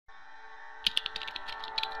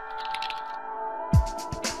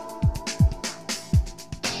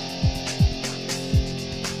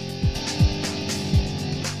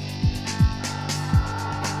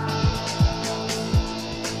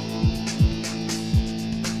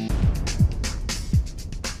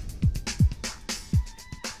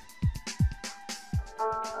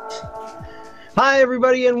Hi,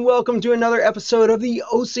 everybody, and welcome to another episode of the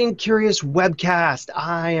OSINT Curious Webcast.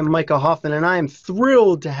 I am Micah Hoffman, and I am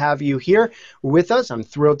thrilled to have you here with us. I'm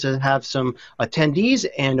thrilled to have some attendees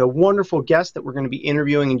and a wonderful guest that we're going to be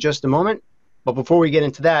interviewing in just a moment. But before we get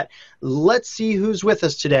into that, let's see who's with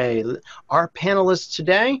us today. Our panelists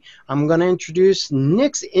today, I'm going to introduce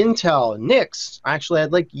Nixintel. Actually,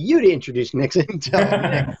 I'd like you to introduce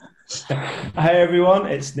Nixintel. Hi everyone,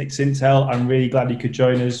 it's Nixintel. I'm really glad you could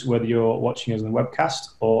join us, whether you're watching us on the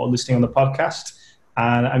webcast or listening on the podcast.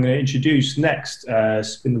 And I'm going to introduce next,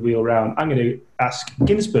 spin the wheel around. I'm going to ask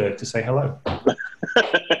Ginsberg to say hello.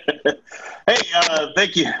 Hey,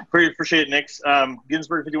 thank you. Pretty appreciate it, Nix.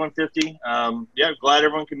 Ginsberg 5150. Yeah, glad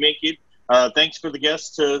everyone can make it. Thanks for the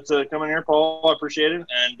guests to come in here, Paul. I appreciate it.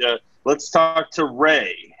 And let's talk to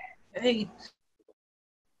Rae. Hey.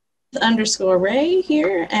 _Rae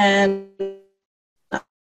here, and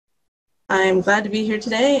I'm glad to be here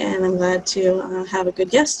today, and I'm glad to have a good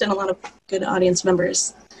guest and a lot of good audience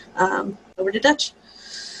members. Over to Dutch.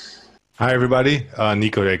 Hi everybody,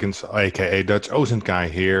 Nico Dekens, aka Dutch OSINT guy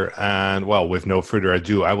here, and well, with no further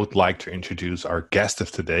ado, I would like to introduce our guest of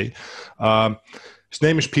today. His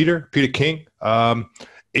name is Peter King.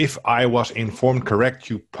 If I was informed correct,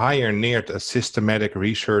 you pioneered a systematic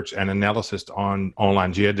research and analysis on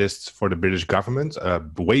online jihadists for the British government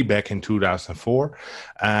way back in 2004.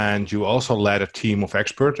 And you also led a team of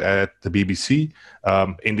experts at the BBC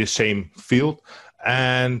in the same field.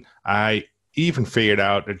 And I even figured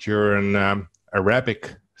out that you're an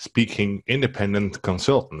Arabic-speaking independent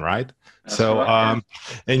consultant, right? That's right.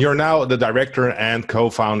 And you're now the director and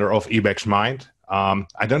co-founder of Ibex Mind.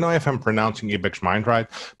 I don't know if I'm pronouncing Ibex Mind right,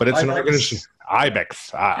 but it's an organization.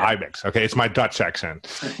 Ibex. Ibex. Okay, it's my Dutch accent.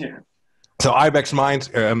 Yeah. So Ibex Mind,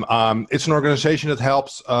 it's an organization that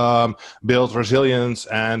helps build resilience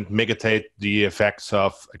and mitigate the effects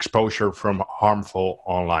of exposure from harmful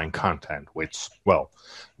online content, which, well,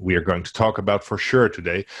 we are going to talk about for sure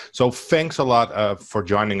today. So thanks a lot for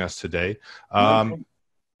joining us today.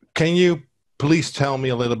 Can you please tell me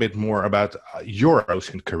a little bit more about your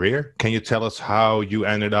OSINT career? Can you tell us how you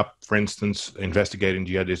ended up, for instance, investigating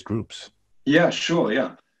jihadist groups? Yeah, sure.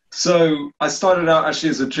 Yeah. So I started out actually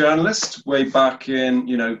as a journalist way back in,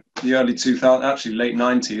 the early 2000s, actually late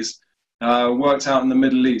 90s. Worked out in the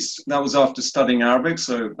Middle East. That was after studying Arabic,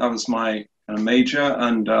 so that was my major,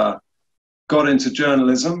 and got into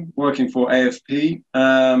journalism, working for AFP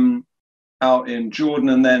out in Jordan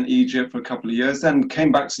and then Egypt for a couple of years. Then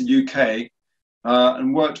came back to the UK.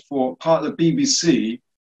 And worked for part of the BBC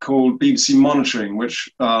called BBC Monitoring, which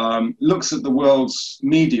looks at the world's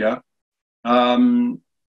media. When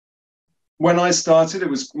I started, it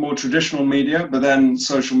was more traditional media, but then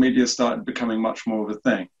social media started becoming much more of a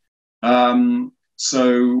thing.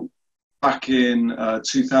 So back in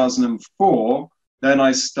 2004, then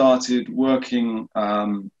I started working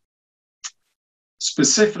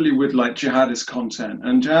specifically with like jihadist content,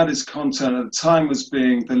 and jihadist content at the time was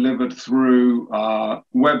being delivered through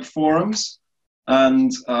web forums,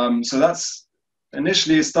 and so that's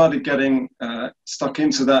initially it started getting stuck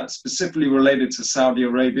into that, specifically related to Saudi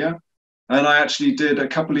Arabia. And I actually did a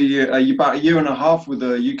couple of years, about a year and a half with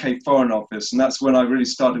the UK Foreign Office, and that's when I really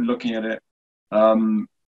started looking at it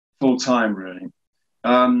full time, really.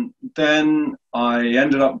 Then I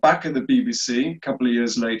ended up back at the BBC a couple of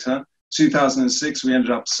years later. 2006, we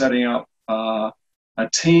ended up setting up a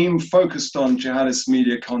team focused on jihadist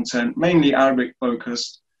media content, mainly Arabic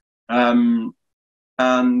focused. And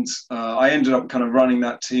I ended up kind of running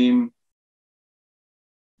that team.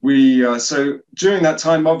 So during that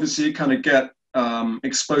time, obviously, you kind of get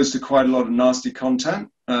exposed to quite a lot of nasty content.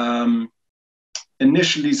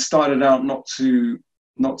 Initially started out not too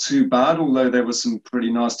bad, although there were some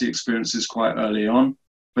pretty nasty experiences quite early on.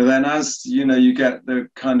 But then as, you get the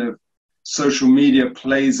kind of social media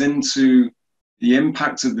plays into the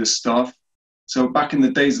impact of this stuff. So back in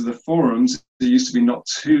the days of the forums, it used to be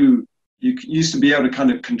you used to be able to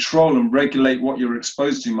kind of control and regulate what you're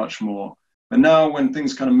exposed to much more. But now when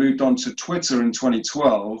things kind of moved on to Twitter in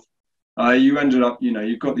 2012, you ended up,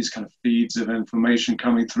 you've got these kind of feeds of information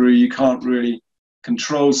coming through. You can't really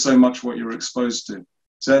control so much what you're exposed to.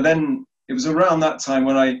 So then it was around that time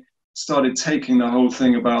when I started taking the whole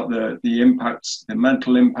thing about the impacts, the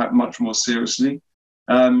mental impact, much more seriously.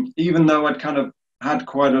 Even though I'd kind of had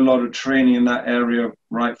quite a lot of training in that area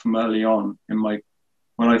right from early on when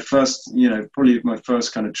I first, probably my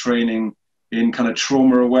first kind of training in kind of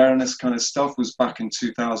trauma awareness kind of stuff was back in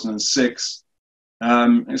 2006.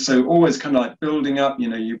 So always kind of like building up,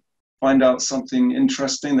 you find out something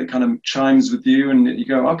interesting that kind of chimes with you and you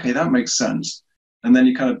go, okay, that makes sense. And then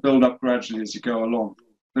you kind of build up gradually as you go along.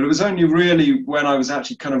 But it was only really when I was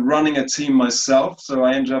actually kind of running a team myself. So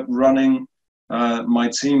I ended up running my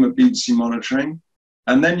team at BBC Monitoring.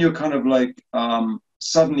 And then you're kind of like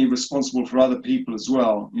suddenly responsible for other people as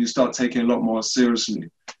well. You start taking a lot more seriously.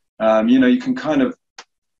 You can kind of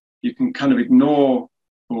ignore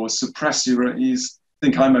or suppress you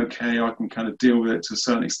think I'm okay, I can kind of deal with it to a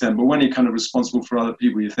certain extent. But when you're kind of responsible for other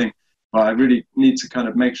people, you think, well, I really need to kind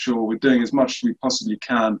of make sure we're doing as much as we possibly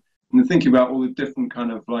can. And then thinking about all the different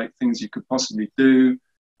kind of like things you could possibly do,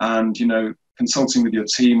 and, consulting with your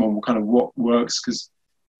team on kind of what works, because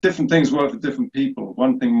different things work for different people.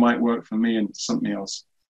 One thing might work for me and something else.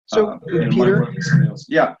 So, Peter,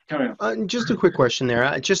 yeah, carry on. Just a quick question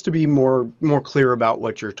there, just to be more clear about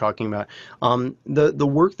what you're talking about. The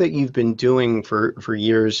work that you've been doing for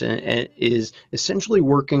years is essentially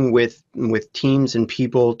working with teams and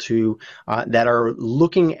people that are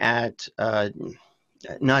looking at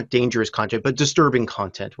not dangerous content, but disturbing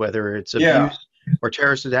content, whether it's abuse or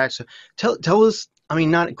terrorist attacks. Tell us. I mean,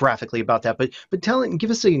 not graphically about that, but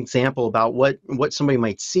give us an example about what somebody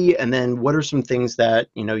might see, and then what are some things that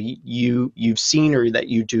you've seen or that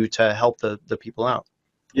you do to help the people out.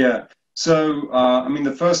 Yeah. So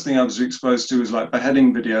the first thing I was exposed to was like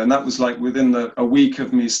beheading video, and that was like within a week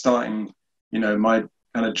of me starting, my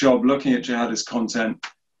kind of job looking at jihadist content.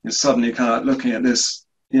 You're suddenly kind of looking at this,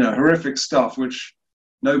 horrific stuff which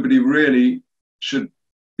nobody really should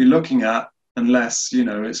be looking at, unless,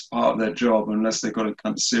 it's part of their job, unless they've got a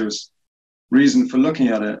kind of serious reason for looking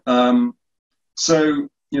at it. So,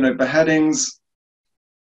 beheadings,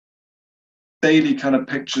 daily kind of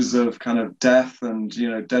pictures of kind of death and,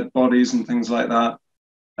 dead bodies and things like that.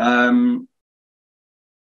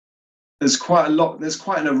 There's quite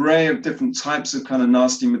an array of different types of kind of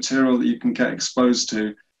nasty material that you can get exposed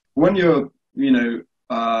to. When you're,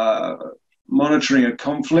 monitoring a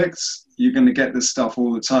conflict, you're going to get this stuff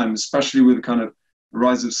all the time, especially with the kind of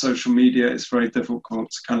rise of social media. It's very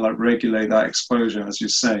difficult to kind of like regulate that exposure, as you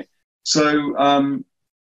say. So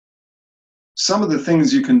some of the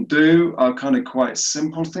things you can do are kind of quite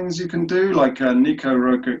simple things you can do. Like Nico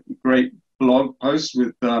wrote a great blog post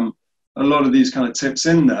with a lot of these kind of tips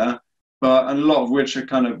in there, but a lot of which are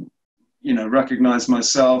kind of, recognize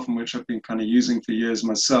myself and which I've been kind of using for years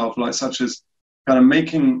myself, like such as kind of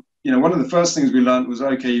making, one of the first things we learned was,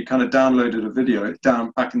 okay, you kind of downloaded a video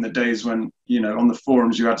down back in the days when, on the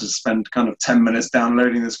forums, you had to spend kind of 10 minutes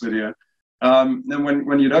downloading this video. Then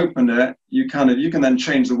when you'd open it, you can then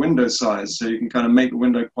change the window size. So you can kind of make the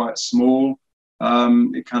window quite small.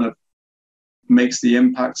 It kind of makes the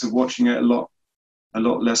impact of watching it a lot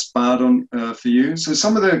less bad for you. So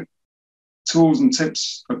some of the tools and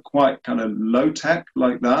tips are quite kind of low tech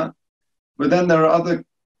like that. But then there are other,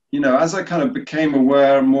 as I kind of became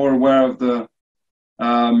more aware of the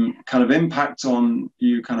kind of impact on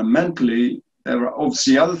you kind of mentally, there are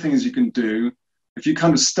obviously other things you can do. If you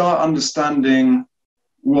kind of start understanding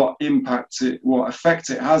what effect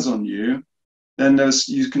it has on you, then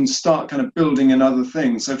you can start kind of building in other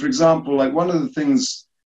things. So for example, like one of the things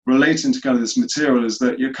relating to kind of this material is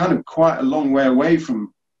that you're kind of quite a long way away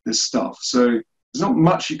from this stuff. So there's not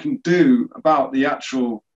much you can do about the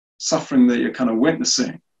actual suffering that you're kind of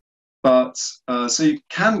witnessing. But so you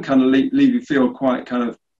can kind of leave you feel quite kind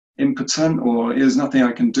of impotent, or there's nothing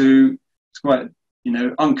I can do. It's quite,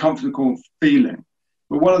 uncomfortable feeling.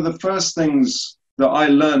 But one of the first things that I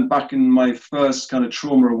learned back in my first kind of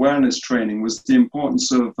trauma awareness training was the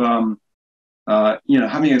importance of,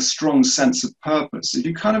 having a strong sense of purpose. If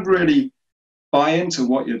you kind of really buy into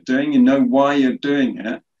what you're doing, you know why you're doing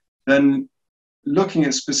it, then looking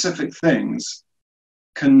at specific things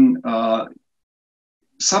can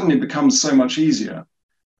suddenly become so much easier.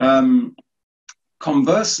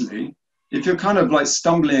 Conversely, if you're kind of like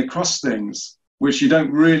stumbling across things which you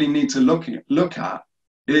don't really need to look at,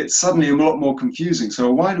 it's suddenly a lot more confusing.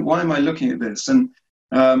 So why am I looking at this? And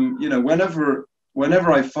whenever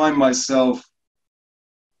I find myself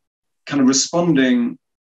kind of responding,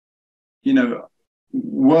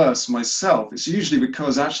 worse myself, it's usually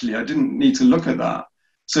because actually I didn't need to look at that.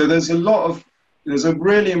 So there's a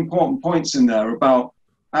really important points in there about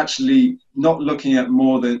actually not looking at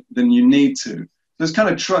more than you need to. There's kind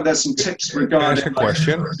of there's some tips regarding. Can I ask a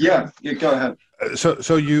question? Yeah, go ahead.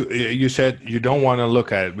 So you said you don't want to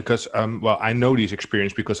look at it because I know these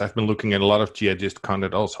experiences because I've been looking at a lot of jihadist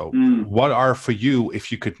content also. What are for you,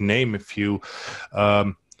 if you could name a few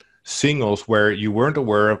signals where you weren't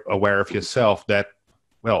aware of yourself that,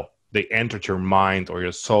 well, they entered your mind or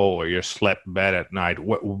your soul or you slept bad at night?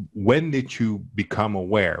 When did you become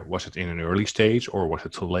aware? Was it in an early stage or was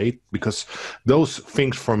it too late? Because those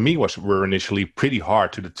things for me were initially pretty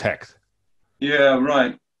hard to detect. Yeah,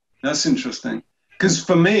 right. That's interesting. Because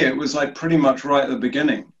for me, it was like pretty much right at the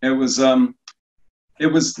beginning. It was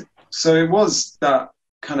that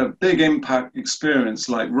kind of big impact experience,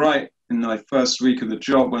 like right in my first week of the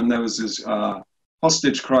job when there was this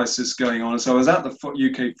hostage crisis going on. So I was at the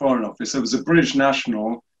UK Foreign Office. There was a British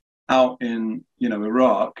national out in,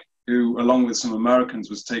 Iraq, who, along with some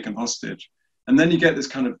Americans, was taken hostage. And then you get this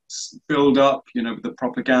kind of build up, with the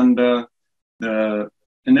propaganda, the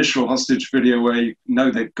initial hostage video where you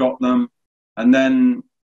know they've got them. And then,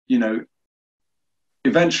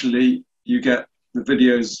 eventually you get the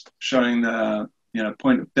videos showing the,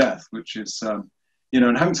 point of death, which is, and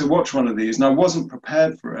having to watch one of these. And I wasn't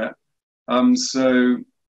prepared for it. And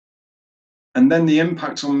then the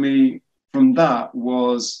impact on me from that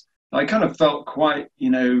was I kind of felt quite,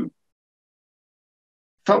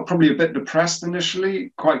 felt probably a bit depressed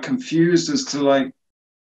initially, quite confused as to like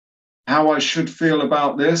how I should feel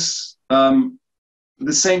about this. At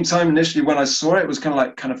the same time, initially when I saw it, it was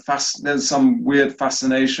kind of there's some weird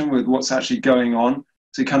fascination with what's actually going on.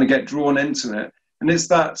 So you kind of get drawn into it. And it's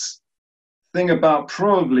that thing about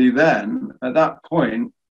probably then, at that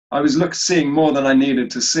point, I was seeing more than I needed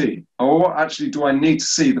to see. Or what actually do I need to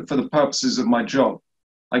see for the purposes of my job?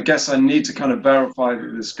 I guess I need to kind of verify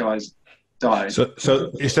that this guy's died. So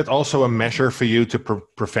is that also a measure for you to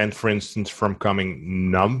prevent, for instance, from coming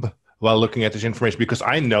numb while looking at this information? Because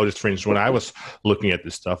I noticed, for instance, when I was looking at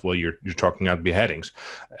this stuff, well, you're talking about beheadings.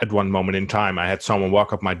 At one moment in time, I had someone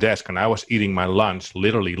walk up my desk, and I was eating my lunch,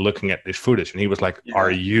 literally looking at this footage, and he was like, yeah. "Are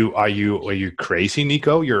you crazy,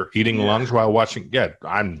 Nico? You're eating lunch while watching?" Yeah,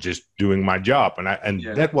 I'm just doing my job, and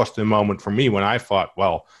that was the moment for me when I thought,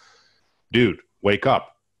 well, dude, wake up.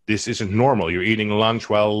 This isn't normal. You're eating lunch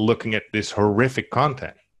while looking at this horrific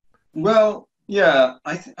content. Well, yeah,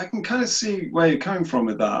 I can kind of see where you're coming from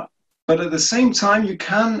with that. But at the same time,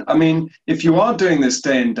 if you are doing this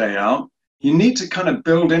day in, day out, you need to kind of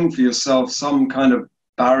build in for yourself some kind of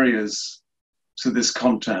barriers to this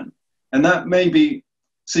content. And that may be,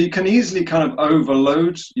 so you can easily kind of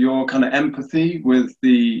overload your kind of empathy with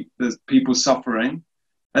the people suffering.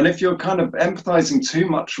 And if you're kind of empathizing too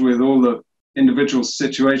much with all the individual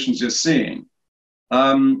situations you're seeing,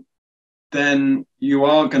 then you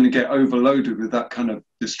are going to get overloaded with that kind of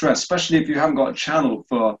distress, especially if you haven't got a channel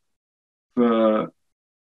for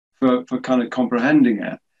kind of comprehending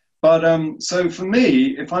it. But so for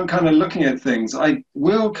me, if I'm kind of looking at things, I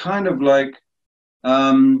will kind of like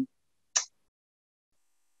kind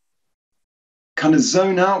of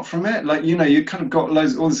zone out from it. Like, you kind of got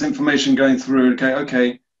all this information going through.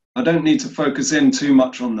 Okay, I don't need to focus in too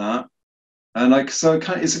much on that. And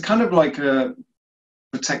it's kind of like a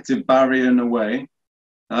protective barrier in a way.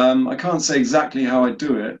 I can't say exactly how I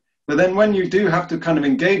do it. But then when you do have to kind of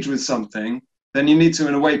engage with something, then you need to,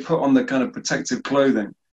 in a way, put on the kind of protective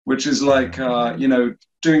clothing, which is like,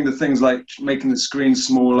 doing the things like making the screen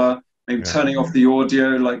smaller, maybe turning off the audio,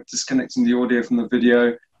 like disconnecting the audio from the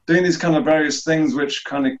video, doing these kind of various things which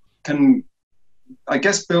kind of can, I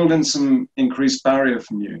guess, build in some increased barrier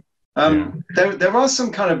from you. There are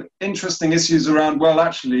some kind of interesting issues around, well,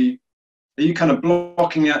 actually, are you kind of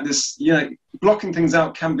blocking out this, blocking things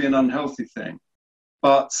out can be an unhealthy thing.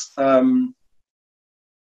 But I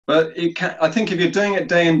think if you're doing it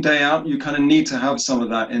day in, day out, you kind of need to have some of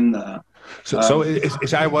that in there. So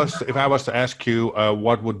if I was to ask you,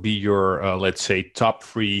 what would be your, let's say, top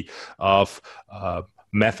 3 of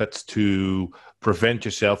methods to prevent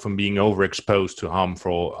yourself from being overexposed to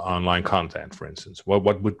harmful online content, for instance? What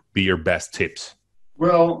would be your best tips?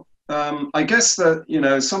 Well, I guess that,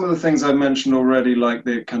 some of the things I mentioned already, like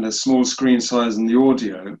the kind of small screen size and the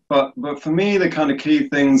audio, but for me, the kind of key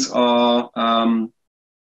things are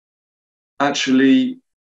actually,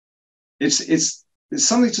 it's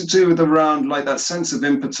something to do with around like that sense of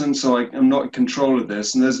impotence, so I'm not in control of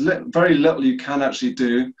this, and there's very little you can actually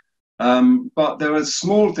do. But there are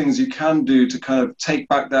small things you can do to kind of take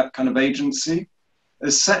back that kind of agency.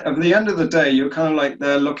 At the end of the day, you're kind of like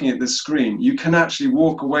there looking at this screen. You can actually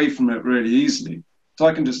walk away from it really easily. So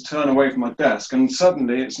I can just turn away from my desk and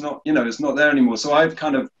suddenly it's not there anymore. So I've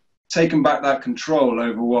kind of taken back that control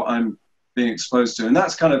over what I'm being exposed to. And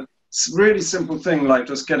that's kind of really simple thing, like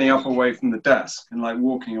just getting up away from the desk and like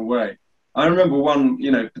walking away. I remember one,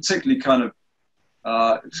 particularly kind of,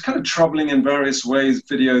 it was kind of troubling in various ways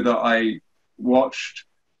video that I watched.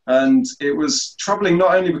 And it was troubling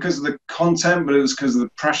not only because of the content, but it was because of the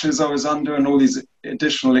pressures I was under and all these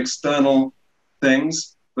additional external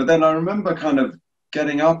things. But then I remember kind of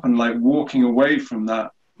getting up and like walking away from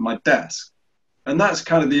my desk. And that's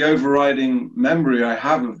kind of the overriding memory I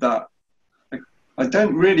have of that. I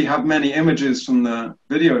don't really have many images from the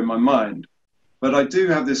video in my mind. but I do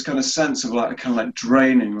have this kind of sense of like, kind of like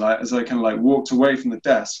draining, like as I kind of like walked away from the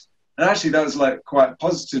desk. And actually that was like quite a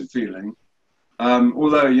positive feeling.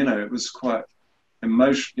 Although, you know, it was quite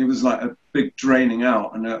emotional. It was like a big draining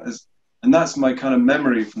out. And that's my kind of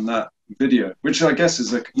memory from that video, which I guess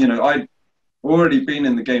is like, you know, I'd already been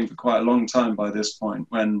in the game for quite a long time by this point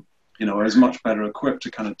when, you know, I was much better equipped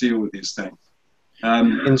to kind of deal with these things.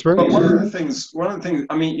 But one of the things,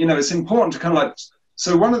 I mean, you know, it's important to kind of like,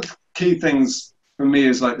 so one of the key things for me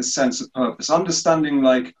is like the sense of purpose, understanding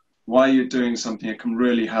like why you're doing something. It can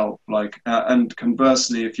really help. Like, and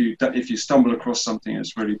conversely, if you stumble across something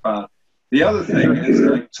that's really bad. The other thing is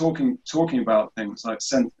like talking about things like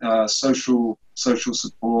social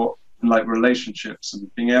support and like relationships,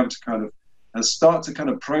 and being able to kind of start to kind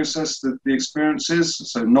of process the experiences.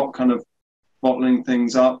 So not kind of bottling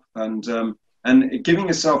things up, and giving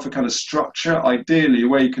yourself a kind of structure, ideally,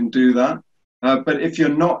 where you can do that. But if you're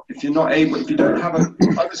not able, if you don't have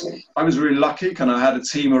I was really lucky, kind of had a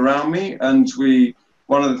team around me, and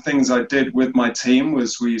one of the things I did with my team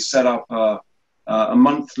was we set up a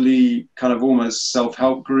monthly kind of almost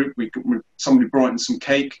self-help group. Somebody brought in some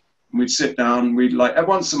cake, and we'd sit down. We'd like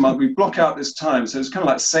once a month we'd block out this time, so it's kind of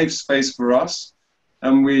like safe space for us.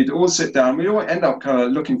 And we'd all sit down. We'd all end up kind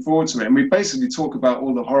of looking forward to it, and we basically talk about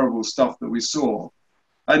all the horrible stuff that we saw.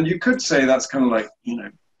 And you could say that's kind of like, you know,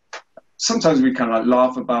 sometimes we kind of like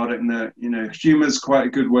laugh about it, and you know, humor's quite a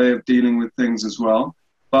good way of dealing with things as well.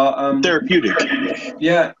 But therapeutic.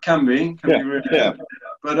 Yeah, it can be really. Yeah.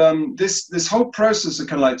 But this whole process of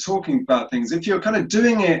kind of like talking about things, if you're kind of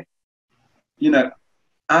doing it, you know,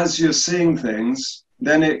 as you're seeing things,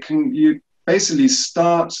 then you basically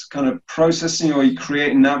start kind of processing, or you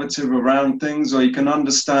create a narrative around things, or you can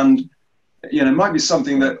understand, you know, it might be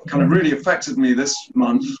something that kind of really affected me this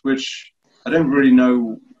month, which I don't really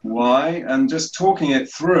know why, and just talking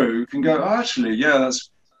it through can go, oh, actually, yeah, that's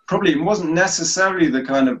probably, it wasn't necessarily the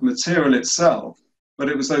kind of material itself, but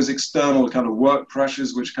it was those external kind of work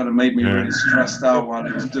pressures which kind of made me really stressed out while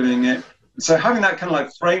I was doing it. So having that kind of like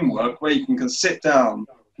framework where you can sit down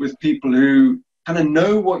with people who kind of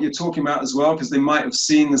know what you're talking about as well, because they might have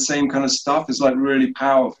seen the same kind of stuff, is like really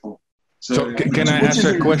powerful. So can I ask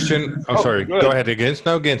a question? Oh, sorry. Go ahead, Gins.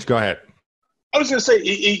 No, Gins, go ahead. I was going to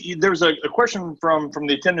say, there's a question from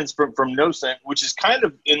the attendants from OSINT, which is kind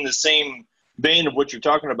of in the same vein of what you're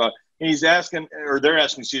talking about. And he's asking, or they're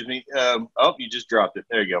asking, excuse me. Oh, you just dropped it.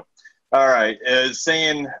 There you go. All right.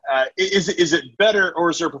 Saying, is it better, or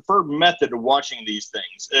is there a preferred method of watching these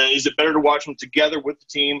things? Is it better to watch them together with the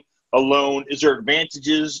team, alone? Is there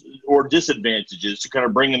advantages or disadvantages to kind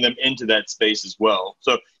of bringing them into that space as well?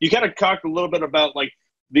 So you kind of talked a little bit about like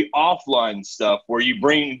the offline stuff where you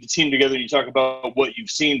bring the team together and you talk about what you've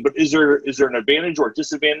seen, but is there an advantage or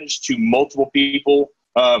disadvantage to multiple people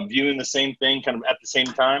viewing the same thing kind of at the same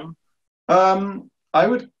time? I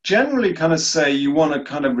would generally kind of say you want to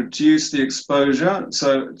kind of reduce the exposure.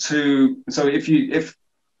 So if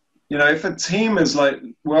a team is like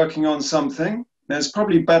working on something, then it's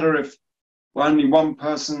probably better if only one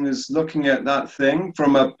person is looking at that thing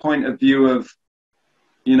from a point of view of,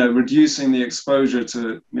 you know, reducing the exposure to,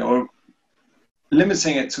 you know, or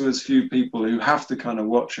limiting it to as few people who have to kind of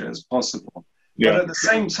watch it as possible. Yeah. But at the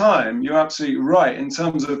same time, you're absolutely right in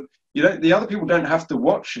terms of, the other people don't have to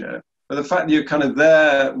watch it, but the fact that you're kind of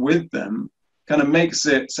there with them kind of makes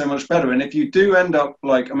it so much better. And if you do end up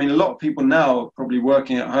like, I mean, a lot of people now are probably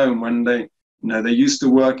working at home when they used to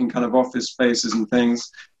work in kind of office spaces and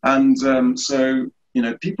things. And so, you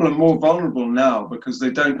know, people are more vulnerable now because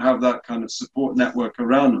they don't have that kind of support network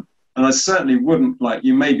around them. And I certainly wouldn't, like,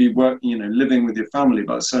 you may be working, you know, living with your family,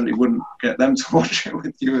 but I certainly wouldn't get them to watch it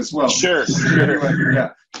with you as well. Sure. Anyway,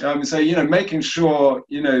 yeah. So, you know, making sure,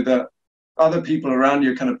 you know, that other people around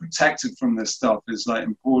you are kind of protected from this stuff is like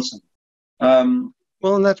important.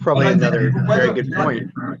 Well, and that's probably another very good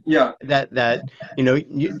point. Yeah. That you know,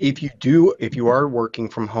 if you are working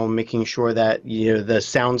from home, making sure that, you know, the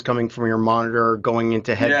sounds coming from your monitor are going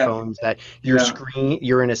into headphones, that your screen,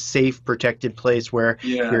 you're in a safe, protected place where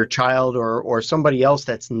your child or somebody else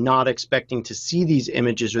that's not expecting to see these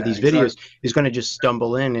images or these videos is going to just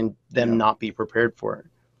stumble in and them not be prepared for it.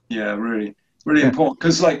 Yeah, really important,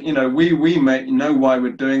 because, like, you know, we may know why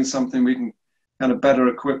we're doing something. We can kind of better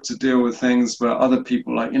equipped to deal with things, but other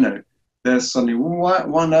people, like, you know, they're suddenly, what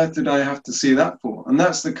on earth did I have to see that for? And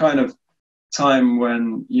that's the kind of time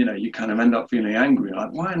when, you know, you kind of end up feeling angry,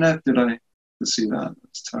 like, why on earth did I have to see that?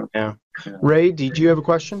 That's terrible. Yeah. Rae, did you have a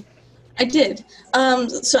question? I did.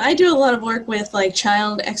 So I do a lot of work with like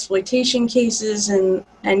child exploitation cases, and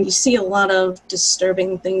you see a lot of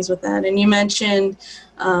disturbing things with that. And you mentioned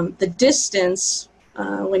the distance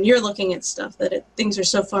when you're looking at stuff, that things are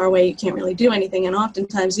so far away you can't really do anything, and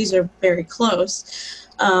oftentimes these are very close.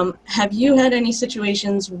 Have you had any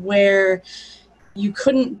situations where you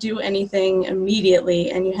couldn't do anything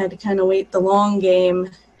immediately and you had to kind of wait the long game,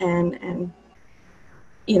 and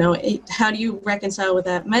how do you reconcile with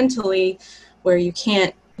that mentally, where you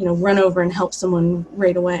can't run over and help someone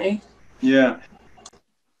right away? Yeah.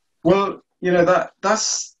 Well,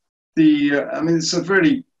 that's the, it's a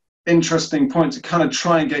really interesting point to kind of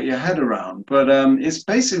try and get your head around, but it's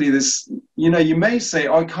basically this, you may say,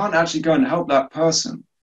 I can't actually go and help that person,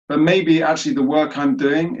 but maybe actually the work I'm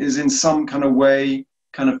doing is in some kind of way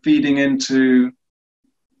kind of feeding into,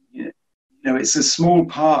 it's a small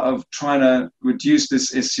part of trying to reduce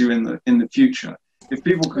this issue in the future. If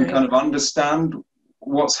people can kind of understand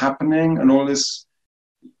what's happening and all this,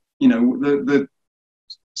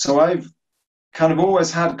 so I've kind of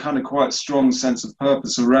always had kind of quite a strong sense of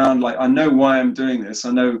purpose around, like, I know why I'm doing this.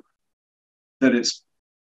 I know that it's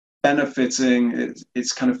benefiting,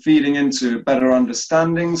 it's kind of feeding into a better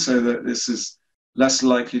understanding so that this is less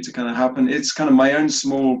likely to kind of happen. It's kind of my own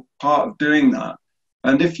small part of doing that.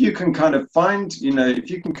 And if you can kind of find, if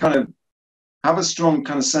you can kind of have a strong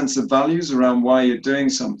kind of sense of values around why you're doing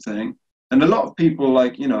something, and a lot of people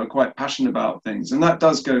are quite passionate about things, and that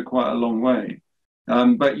does go quite a long way.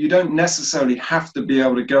 But you don't necessarily have to be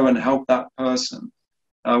able to go and help that person,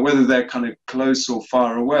 whether they're kind of close or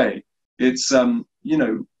far away. It's,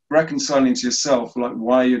 reconciling to yourself, like,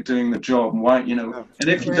 why you're doing the job and why, and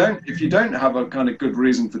if you don't have a kind of good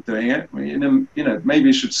reason for doing it, maybe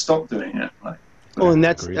you should stop doing it. Well, and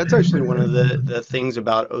that's actually one of the things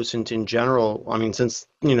about OSINT in general. I mean, since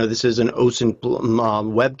this is an OSINT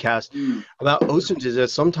webcast, about OSINT is that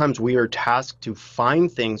sometimes we are tasked to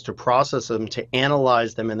find things, to process them, to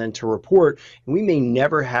analyze them, and then to report. And we may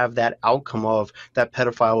never have that outcome of that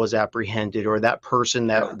pedophile was apprehended, or that person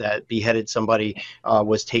that beheaded somebody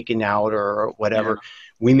was taken out, or whatever. Yeah.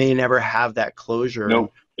 We may never have that closure.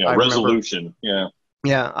 Nope. Yeah, resolution.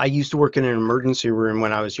 Yeah, I used to work in an emergency room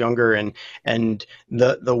when I was younger, and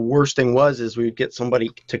the worst thing is we would get somebody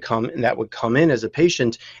to come, and that would come in as a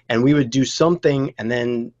patient, and we would do something, and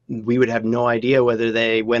then we would have no idea whether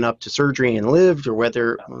they went up to surgery and lived, or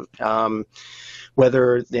whether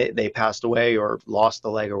they passed away or lost the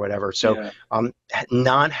leg or whatever. So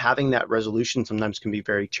not having that resolution sometimes can be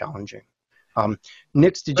very challenging.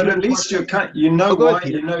 Nix, but at least why you know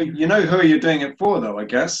who you're doing it for, though, I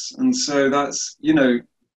guess, and so that's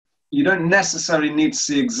you don't necessarily need to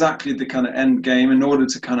see exactly the kind of end game in order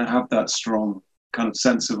to kind of have that strong kind of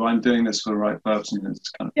sense of, I'm doing this for the right person.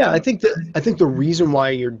 I think the reason why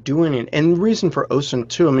you're doing it, and the reason for OSINT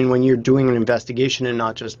too, I mean, when you're doing an investigation and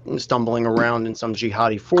not just stumbling around in some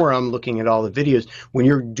jihadi forum looking at all the videos, when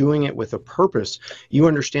you're doing it with a purpose, you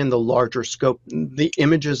understand the larger scope. The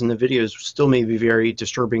images and the videos still may be very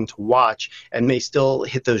disturbing to watch and may still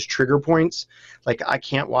hit those trigger points. Like, I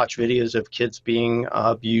can't watch videos of kids being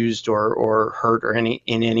abused or hurt or in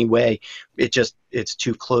any way. It's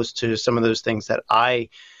too close to some of those things that I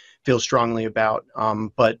feel strongly about.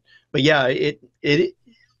 But yeah, it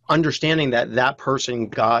understanding that person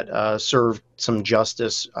got served some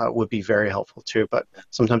justice would be very helpful too. But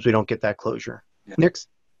sometimes we don't get that closure. Yeah. Nix?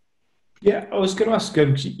 Yeah, I was going to ask,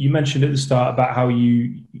 you mentioned at the start about how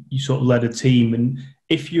you sort of led a team, and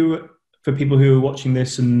for people who are watching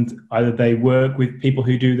this and either they work with people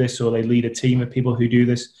who do this or they lead a team of people who do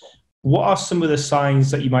this, what are some of the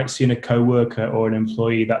signs that you might see in a co-worker or an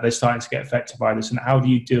employee that they're starting to get affected by this, and how do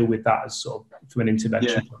you deal with that as sort of from an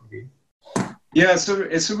intervention point of view? Yeah, so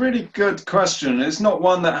it's a really good question. It's not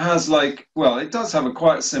one that has it does have a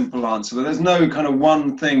quite simple answer, but there's no kind of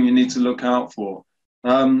one thing you need to look out for.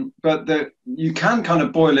 But you can kind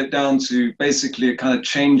of boil it down to basically kind of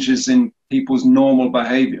changes in people's normal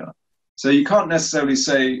behavior. So you can't necessarily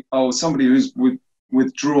say, somebody who's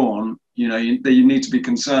withdrawn, that you need to be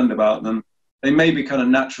concerned about them. They may be kind of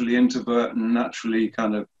naturally introvert and naturally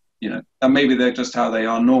kind of, and maybe they're just how they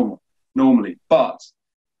are normally. But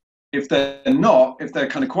if they're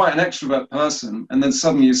kind of quite an extrovert person, and then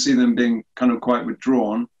suddenly you see them being kind of quite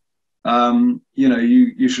withdrawn,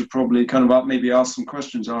 you should probably kind of maybe ask some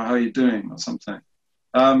questions, how are you doing, or something.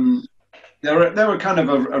 There are kind of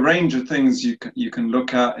a range of things you can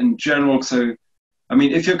look at in general. So, I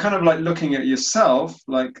mean, if you're kind of looking at yourself,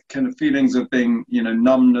 like kind of feelings of being,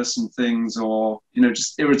 numbness and things, or,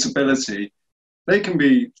 just irritability, they can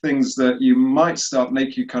be things that you might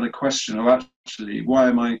make you kind of question, actually, why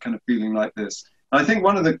am I kind of feeling like this? And I think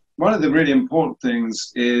one of the really important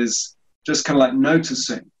things is just kind of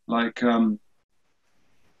noticing,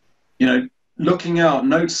 looking out,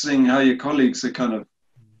 noticing how your colleagues are kind of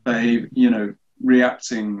behave,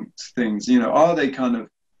 reacting to things? You know, are they kind of,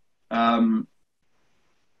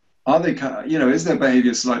 you know, is their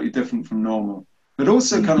behavior slightly different from normal? But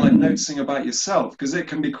also kind of like noticing about yourself, because it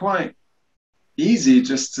can be quite easy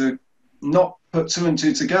just to not put two and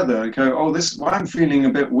two together and go, oh, why I'm feeling a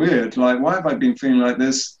bit weird. Like, why have I been feeling like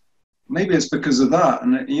this? Maybe it's because of that.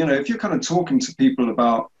 And, you know, if you're kind of talking to people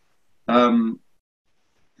about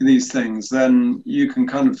these things, then you can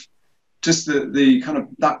kind of just the kind of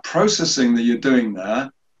that processing that you're doing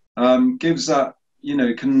there gives that, you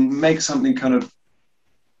know, can make something kind of,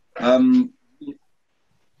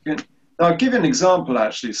 I'll give you an example,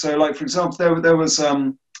 actually. So, like, for example, there was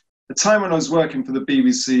a time when I was working for the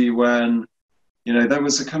BBC when, you know, there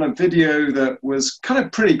was a kind of video that was kind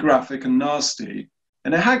of pretty graphic and nasty,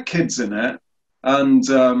 and it had kids in it, and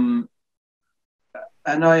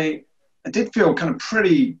I did feel kind of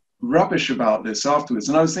pretty rubbish about this afterwards.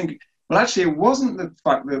 And I was thinking, well, actually, it wasn't the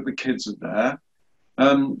fact that the kids were there.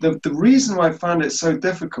 The reason why I found it so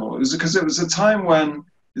difficult was because it was a time when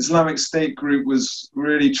Islamic State group was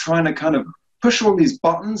really trying to kind of push all these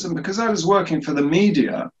buttons, and because I was working for the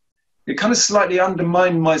media, it kind of slightly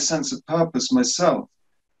undermined my sense of purpose myself,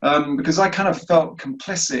 because I kind of felt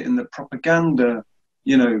complicit in the propaganda,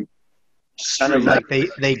 you know. Kind of like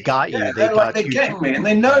they got you. Yeah, they're getting me, and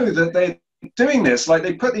they know that they're doing this. Like,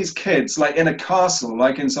 they put these kids like in a castle,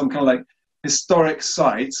 like in some kind of like historic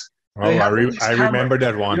site. Oh, I remember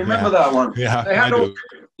that one. You remember that one? Yeah, I do.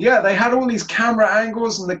 Yeah, they had all these camera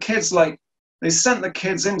angles, and the kids, like, they sent the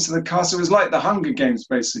kids into the castle. It was like the Hunger Games,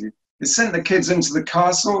 basically. They sent the kids into the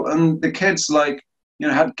castle, and the kids, like, you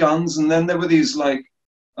know, had guns, and then there were these, like,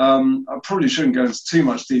 I probably shouldn't go into too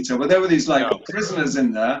much detail, but there were these, like, prisoners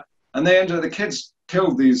in there, and the kids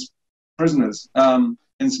killed these prisoners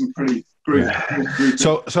in some pretty gruesome.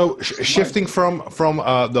 So shifting from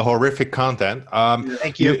the horrific content,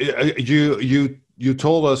 thank you. You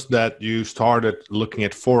told us that you started looking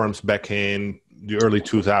at forums back in the early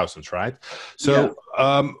 2000s, right? So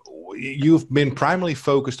you've been primarily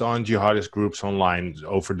focused on jihadist groups online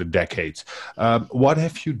over the decades. What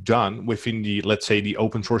have you done within the, let's say, the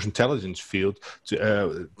open source intelligence field,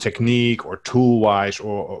 technique or tool-wise,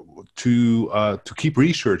 or to keep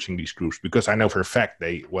researching these groups? Because I know for a fact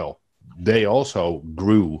they also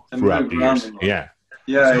grew throughout the years. Yeah.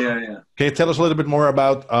 Can you tell us a little bit more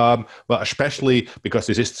about, well, especially because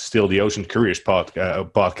this is still the OSINT Curious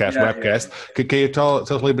podcast, webcast. Yeah. Can you tell us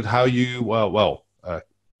a little bit how you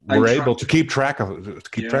were able to keep track of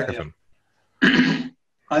them?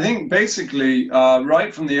 I think basically,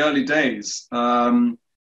 right from the early days,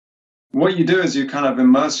 what you do is you kind of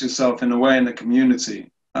immerse yourself in a way in the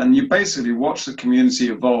community, and you basically watch the community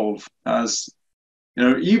evolve as. You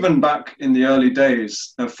know, even back in the early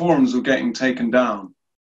days, the forums were getting taken down.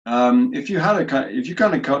 If you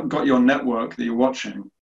kind of got your network that you're watching,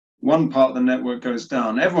 one part of the network goes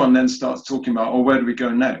down. Everyone then starts talking about, oh, where do we go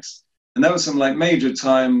next? And there were some like major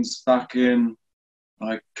times back in,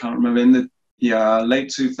 I can't remember, in the late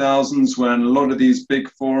 2000s when a lot of these big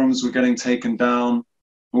forums were getting taken down.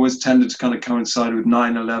 Always tended to kind of coincide with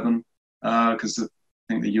 9/11 because I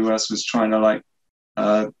think the US was trying to like.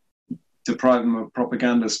 Deprive them of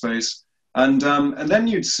propaganda space, and then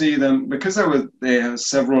you'd see them because they had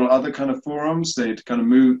several other kind of forums. They'd kind of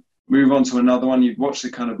move on to another one. You'd watch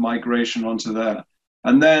the kind of migration onto there,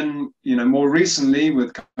 and then more recently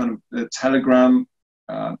with kind of the Telegram.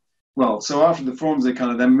 So after the forums, they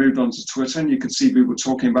kind of then moved on to Twitter, and you could see people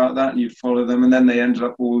talking about that, and you'd follow them, and then they ended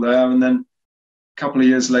up all there. And then a couple of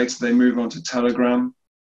years later, they moved on to Telegram,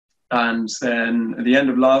 and then at the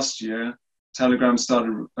end of last year. Telegram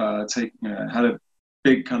started had a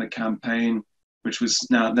big kind of campaign, which was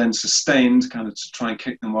now then sustained kind of to try and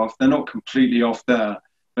kick them off. They're not completely off there,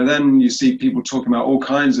 but then you see people talking about all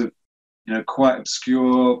kinds of, quite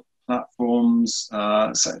obscure platforms,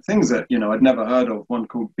 things that, I'd never heard of. One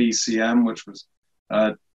called BCM, which was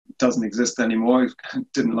doesn't exist anymore. It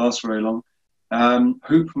didn't last very long.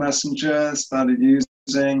 Hoop Messenger started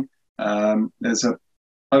using. There's a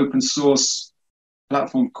open source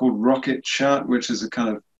platform called Rocket Chat, which is a kind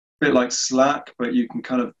of bit like Slack, but you can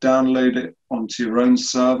kind of download it onto your own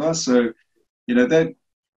server. So,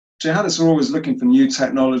 jihadists are always looking for new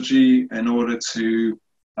technology in order to,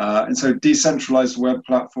 and so decentralized web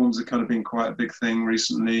platforms have kind of been quite a big thing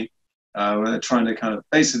recently, where they're trying to kind of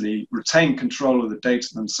basically retain control of the data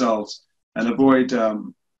themselves and avoid,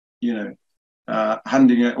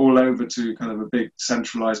 handing it all over to kind of a big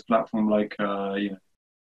centralized platform like,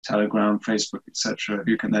 Telegram, Facebook, etc.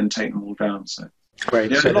 You can then take them all down. So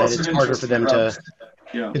right, so that it's harder for them to.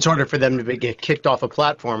 Yeah. It's harder for them to get kicked off a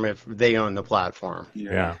platform if they own the platform.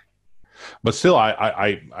 Yeah. But still,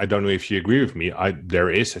 I don't know if you agree with me. There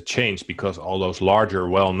is a change because all those larger,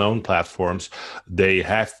 well-known platforms, they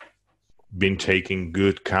have been taking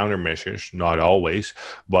good countermeasures, not always,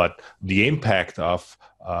 but the impact of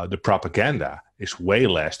the propaganda is way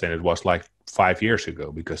less than it was like 5 years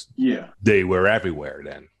ago because they were everywhere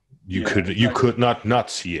then. You could not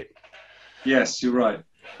see it. Yes, you're right.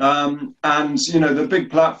 And the big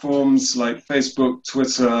platforms like Facebook,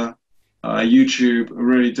 Twitter, YouTube are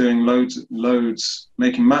really doing loads,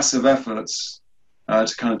 making massive efforts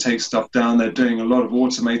to kind of take stuff down. They're doing a lot of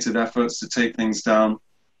automated efforts to take things down.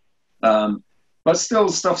 But still,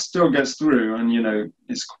 stuff still gets through, and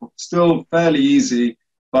it's still fairly easy.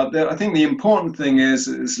 But I think the important thing is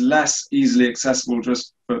it's less easily accessible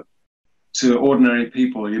just to ordinary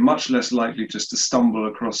people. You're much less likely just to stumble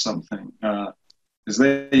across something because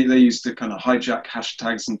they used to kind of hijack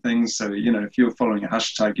hashtags and things. So if you're following a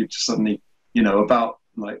hashtag, you just suddenly about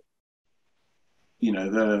like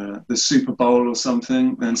the Super Bowl or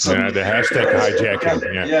something, then suddenly the hashtag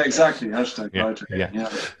hijacking. Yeah, exactly. Hashtag hijacking. Yeah.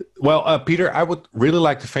 Well, Peter, I would really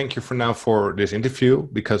like to thank you for this interview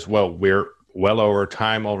because, we're well over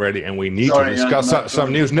time already and we need to discuss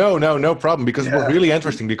some news. No problem, because it was really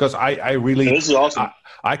interesting because I really... This is awesome.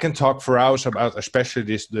 I can talk for hours about especially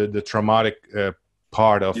the traumatic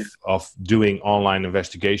part of doing online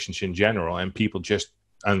investigations in general, and people just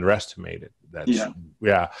underestimate it.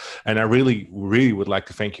 And I really would like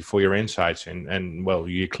to thank you for your insights and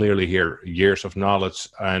you clearly hear years of knowledge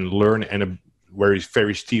and learn and a very,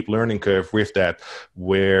 very steep learning curve with that,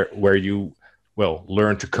 where you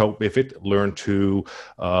learn to cope with it, learn to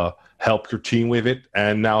help your team with it,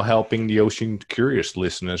 and now helping the OSINT Curious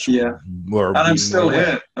listeners. And I'm still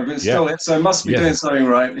here. I've been still here, so I must be doing something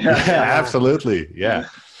right. Absolutely.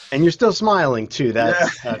 And you're still smiling too.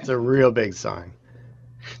 That's a real big sign.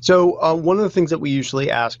 So one of the things that we usually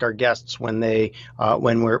ask our guests when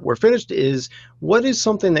we're finished is, what is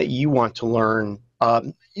something that you want to learn?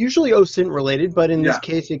 Usually OSINT related, but in this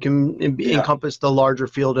case, it can encompass the larger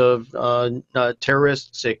field of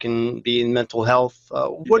terrorists. It can be in mental health.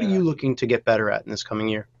 What are you looking to get better at in this coming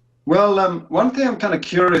year? Well, one thing I'm kind of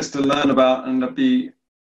curious to learn about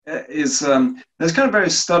is there's kind of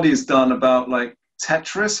various studies done about like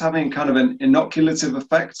Tetris having kind of an inoculative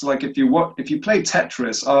effect. Like if you play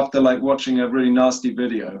Tetris after like watching a really nasty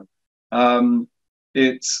video,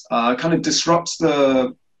 it kind of disrupts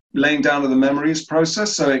the laying down of the memories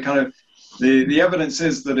process. So it kind of the evidence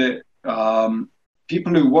is that it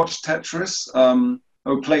people who watch Tetris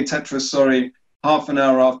or play Tetris, half an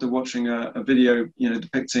hour after watching a video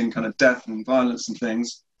depicting kind of death and violence and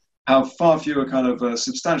things, have far fewer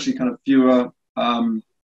substantially fewer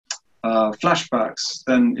flashbacks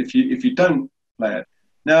than if you don't play it.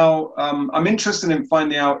 Now, I'm interested in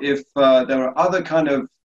finding out if there are other kind of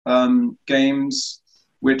games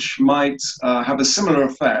which might have a similar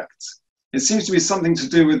effect. It seems to be something to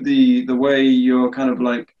do with the way you're kind of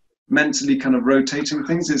like mentally kind of rotating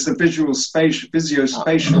things. It's a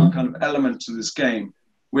visuospatial kind of element to this game,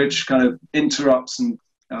 which kind of interrupts and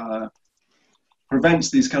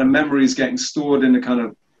prevents these kind of memories getting stored in a kind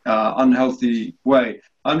of unhealthy way.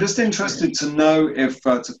 I'm just interested to know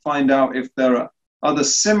to find out if there are other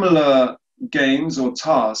similar games or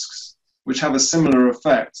tasks which have a similar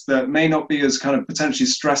effect that may not be as kind of potentially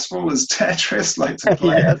stressful as Tetris, like to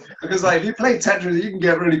play. Because like if you play Tetris, you can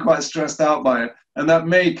get really quite stressed out by it, and that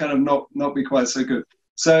may kind of not be quite so good.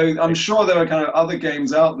 So I'm sure there are kind of other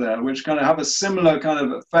games out there which kind of have a similar kind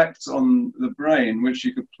of effect on the brain, which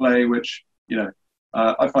you could play, which,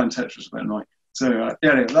 I find Tetris a bit annoying. So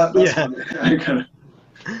that's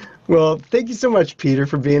Well, thank you so much, Peter,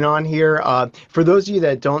 for being on here. For those of you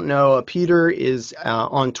that don't know, Peter is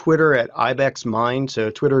on Twitter at IbexMind,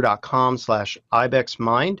 so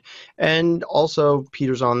twitter.com/IbexMind. And also,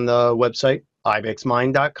 Peter's on the website,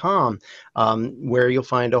 ibexmind.com, where you'll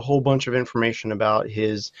find a whole bunch of information about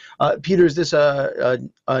his... Peter, is this a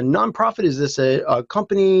nonprofit? Is this a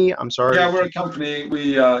company? I'm sorry. Yeah, we're a company.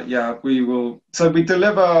 We will... So we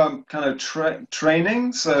deliver kind of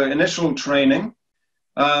training, so initial training.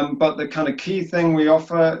 But the kind of key thing we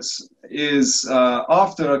offer is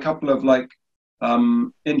after a couple of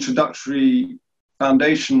introductory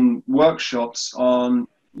foundation workshops on,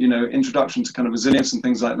 introduction to kind of resilience and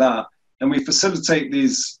things like that. And we facilitate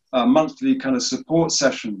these monthly kind of support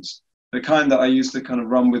sessions, the kind that I used to kind of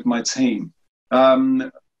run with my team.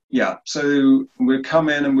 So we come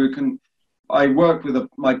in and I work with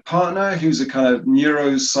my partner, who's a kind of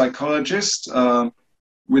neuropsychologist,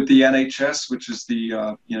 with the NHS, which is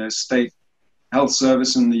the state health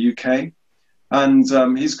service in the UK, and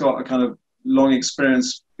he's got a kind of long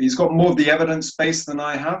experience. He's got more of the evidence base than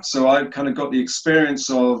I have. So I've kind of got the experience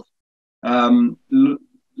of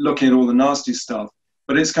looking at all the nasty stuff.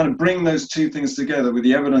 But it's kind of bring those two things together with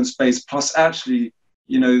the evidence base plus actually,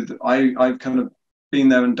 I've kind of been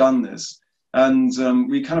there and done this. And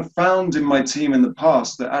we kind of found in my team in the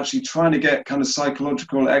past that actually trying to get kind of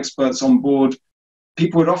psychological experts on board,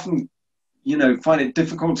 people would often, find it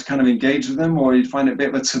difficult to kind of engage with them, or you'd find it a bit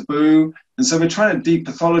of a taboo. And so we're trying to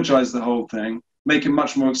depathologize the whole thing, make it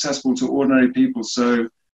much more accessible to ordinary people. So,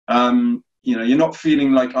 you're not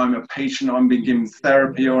feeling like I'm a patient, I'm being given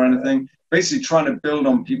therapy or anything. Basically trying to build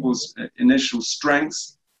on people's initial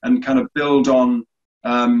strengths and kind of build on,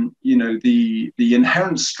 the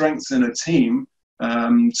inherent strengths in a team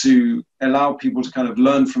to allow people to kind of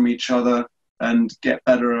learn from each other and get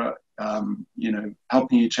better at,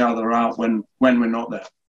 helping each other out when we're not there.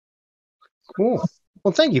 Cool.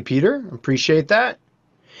 Well, thank you, Peter. Appreciate that.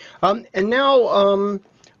 And now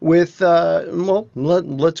let's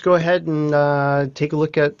go ahead and take a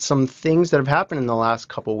look at some things that have happened in the last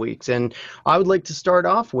couple weeks. And I would like to start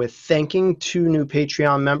off with thanking 2 new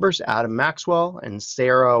Patreon members, Adam Maxwell and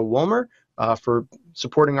Sarah Wolmer, for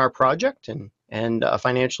supporting our project and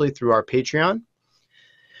financially through our Patreon.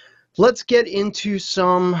 Let's get into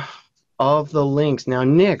some of the links. Now,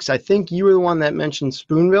 Nix, I think you were the one that mentioned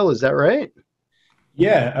Spoonbill. Is that right?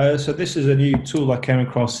 Yeah, so this is a new tool I came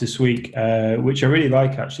across this week, which I really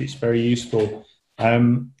like, actually. It's very useful.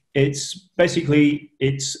 It's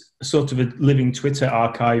sort of a living Twitter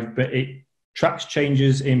archive, but it tracks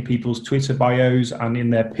changes in people's Twitter bios and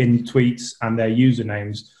in their pinned tweets and their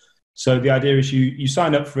usernames. So the idea is you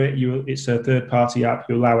sign up for it, it's a third-party app,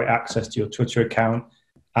 you allow it access to your Twitter account,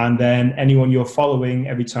 and then anyone you're following,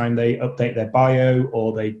 every time they update their bio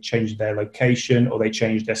or they change their location or they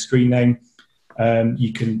change their screen name,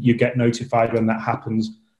 you get notified when that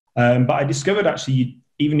happens. But I discovered actually,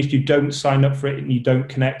 even if you don't sign up for it and you don't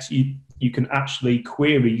connect, you can actually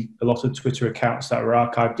query a lot of Twitter accounts that are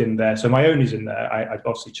archived in there. So my own is in there. I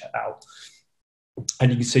obviously checked out. And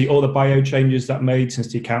you can see all the bio changes that I made since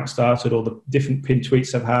the account started, all the different pinned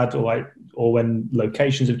tweets I've had, or when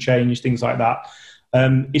locations have changed, things like that.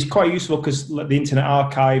 It's quite useful because the Internet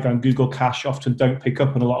Archive and Google Cache often don't pick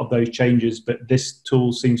up on a lot of those changes, but this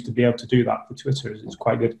tool seems to be able to do that for Twitter. It's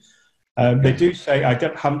quite good. They do say,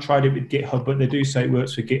 haven't tried it with GitHub, but they do say it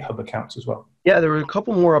works for GitHub accounts as well. Yeah, there were a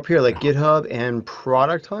couple more up here, like GitHub and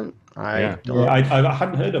Product Hunt. I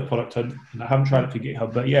hadn't heard of Product Hunt, and I haven't tried it for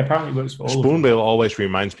GitHub, but yeah, apparently it works for all of them. Spoonbill always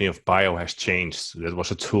reminds me of Bio Has Changed. That was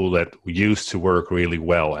a tool that used to work really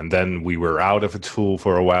well, and then we were out of a tool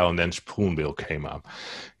for a while, and then Spoonbill came up.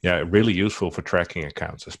 Yeah, really useful for tracking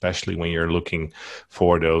accounts, especially when you're looking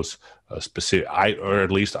for those specific, or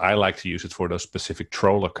at least I like to use it for those specific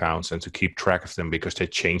troll accounts and to keep track of them because they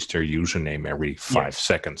change their username every 5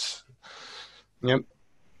 seconds. Yep.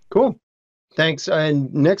 Cool. Thanks.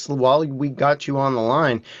 And next, while we got you on the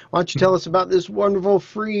line, why don't you tell us about this wonderful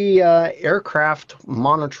free aircraft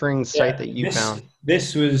monitoring site that you found?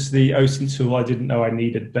 This was the OSINT tool I didn't know I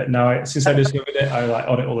needed, but now since I discovered it, I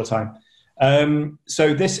on it all the time.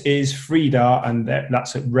 So this is FreeDAR, and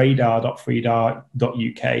that's at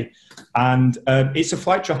radar.freedar.uk. And it's a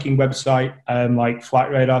flight tracking website like Flight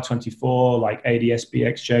Radar 24, like ADSB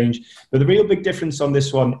Exchange. But the real big difference on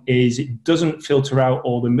this one is it doesn't filter out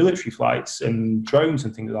all the military flights and drones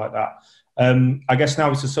and things like that. I guess now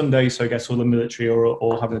it's a Sunday, so I guess all the military are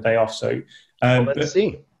all having a day off. So let's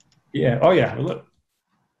see. Yeah. Oh, yeah. Well,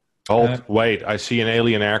 look. Wait, I see an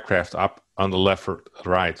alien aircraft up on the left or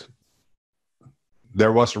right.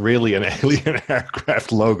 There was really an alien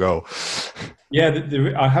aircraft logo. Yeah,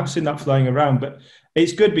 I have seen that flying around, but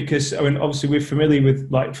it's good because, I mean, obviously we're familiar with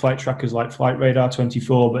like flight trackers like Flight Radar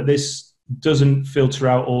 24, but this doesn't filter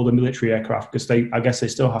out all the military aircraft because I guess they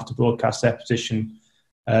still have to broadcast their position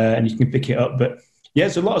and you can pick it up. But yeah,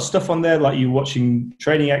 there's a lot of stuff on there, like you're watching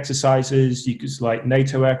training exercises, you could like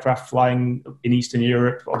NATO aircraft flying in Eastern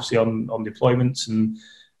Europe, obviously on deployments. And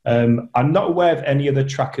I'm not aware of any other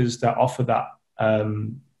trackers that offer that.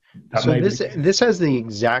 So this has the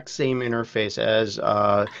exact same interface as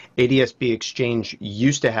ADSB Exchange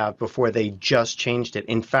used to have before they just changed it.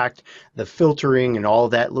 In fact, the filtering and all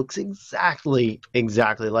that looks exactly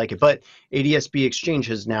like it. But ADSB Exchange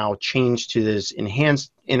has now changed to this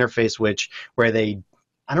enhanced interface, where they,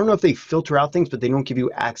 I don't know if they filter out things, but they don't give you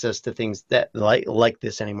access to things that like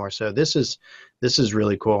this anymore. So this is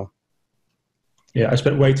really cool. Yeah, I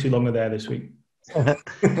spent way too long there this week.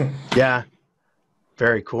 Yeah.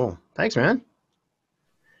 Very cool. Thanks, man.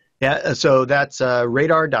 Yeah, so that's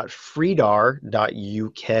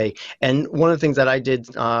radar.freedar.uk. And one of the things that I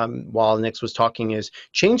did while Nix was talking is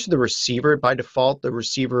change the receiver. By default, the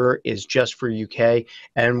receiver is just for UK.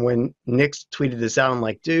 And when Nix tweeted this out, I'm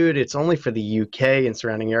like, dude, it's only for the UK and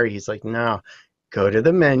surrounding area. He's like, no, go to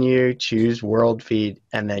the menu, choose world feed,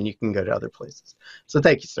 and then you can go to other places. So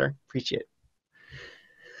thank you, sir. Appreciate it.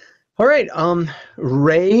 All right,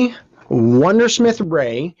 Rae, Wondersmith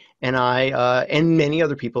Rae, and I and many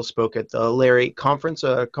other people spoke at the Layer 8 conference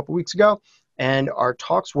a couple weeks ago, and our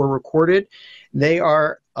talks were recorded. They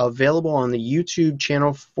are available on the YouTube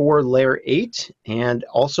channel for Layer 8, and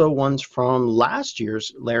also ones from last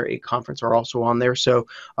year's Layer 8 conference are also on there. So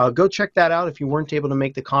go check that out if you weren't able to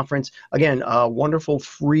make the conference. Again, wonderful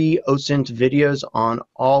free OSINT videos on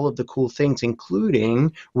all of the cool things,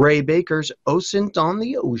 including Rae Baker's OSINT on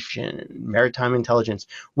the Ocean, Maritime Intelligence.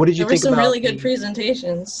 What did you think about? There were some really good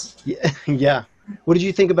presentations. Yeah. What did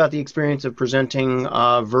you think about the experience of presenting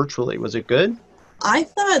virtually? Was it good? I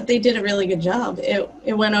thought they did a really good job.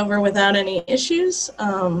 It went over without any issues.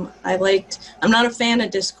 I'm not a fan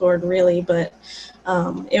of Discord really, but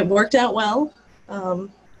it worked out well.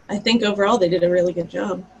 I think overall they did a really good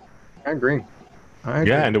job. I agree.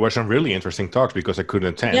 Yeah, and there were some really interesting talks because I couldn't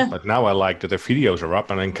attend. Yeah. But now I like that the videos are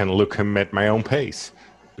up and I can look them at my own pace.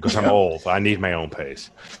 Because I'm old, I need my own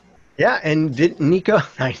pace. Yeah, and Nico,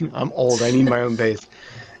 I'm old, I need my own pace.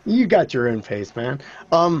 You got your own pace, man.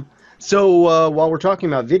 So while we're talking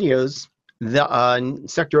about videos, the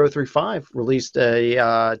Sector 035 released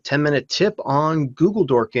a 10-minute tip on Google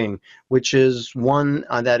dorking, which is one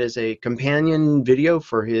that is a companion video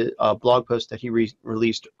for his blog post that he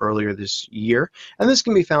released earlier this year. And this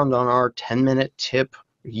can be found on our 10-minute tip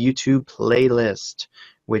YouTube playlist,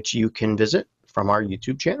 which you can visit from our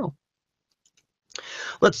YouTube channel.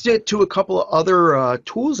 Let's get to a couple of other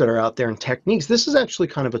tools that are out there and techniques. This is actually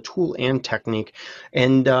kind of a tool and technique.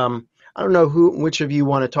 And I don't know which of you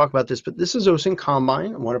want to talk about this, but this is OSINT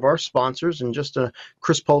Combine, one of our sponsors, and just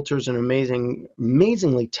Chris Poulter's an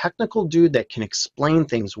amazingly technical dude that can explain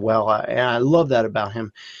things well. I love that about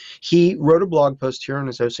him. He wrote a blog post here on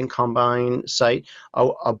his OSINT Combine site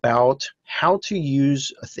about how to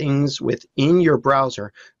use things within your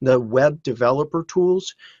browser, the web developer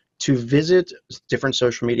tools, to visit different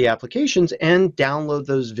social media applications and download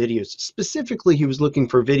those videos. Specifically, he was looking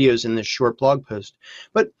for videos in this short blog post.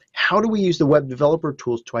 But how do we use the web developer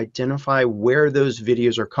tools to identify where those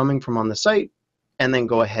videos are coming from on the site and then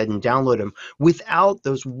go ahead and download them without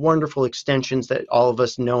those wonderful extensions that all of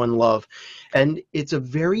us know and love? And it's a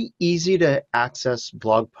very easy to access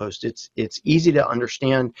blog post. It's easy to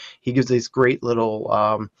understand. He gives these great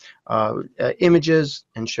little images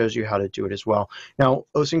and shows you how to do it as well. Now,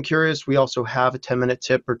 OSINT Curious, we also have a 10-minute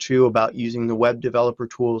tip or two about using the web developer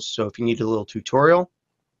tools. So if you need a little tutorial,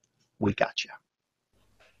 we got you.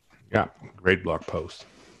 Yeah, great blog post.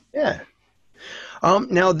 Yeah.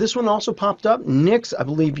 Now, this one also popped up. Nix, I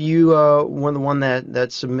believe you were the one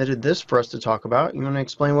that submitted this for us to talk about. You want to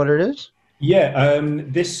explain what it is? Yeah,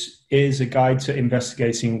 this is a guide to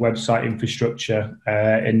investigating website infrastructure,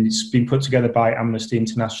 and it's been put together by Amnesty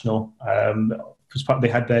International. They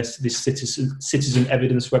had this citizen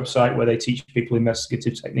evidence website where they teach people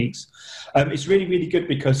investigative techniques. It's really, really good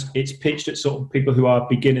because it's pitched at sort of people who are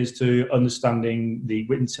beginners to understanding the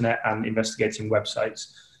internet and investigating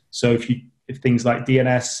websites. So if things like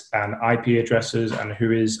DNS and IP addresses and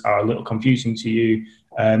whois are a little confusing to you,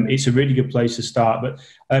 it's a really good place to start. But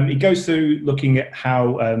it goes through looking at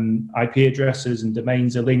how IP addresses and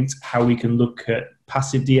domains are linked, how we can look at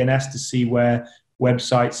passive DNS to see where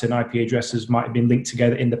websites and IP addresses might have been linked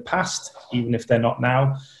together in the past, even if they're not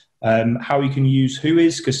now. How you can use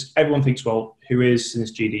whois, because everyone thinks, well, whois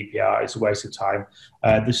since GDPR is a waste of time.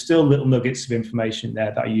 There's still little nuggets of information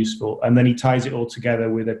there that are useful. And then he ties it all together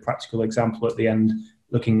with a practical example at the end,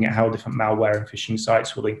 looking at how different malware and phishing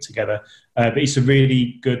sites were linked together. But it's a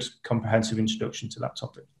really good, comprehensive introduction to that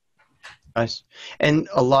topic. Nice. And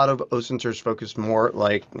a lot of OSINTers focus more,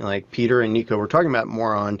 like Peter and Nico were talking about,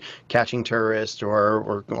 more on catching terrorists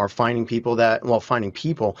or finding people finding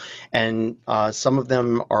people. And some of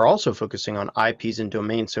them are also focusing on IPs and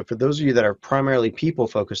domains. So for those of you that are primarily people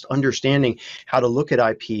focused, understanding how to look at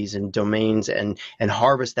IPs and domains and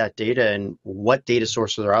harvest that data and what data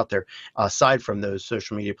sources are out there aside from those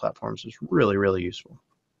social media platforms is really, really useful.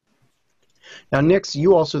 Now, Nix,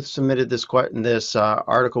 you also submitted this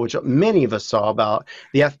article, which many of us saw, about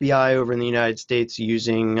the FBI over in the United States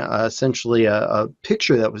using essentially a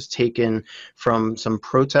picture that was taken from some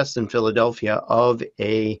protests in Philadelphia of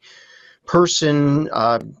a person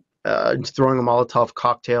throwing a Molotov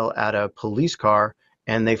cocktail at a police car,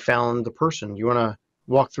 and they found the person. You want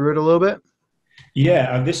walk through it a little bit?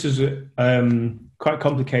 Yeah, and this is quite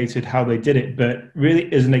complicated how they did it, but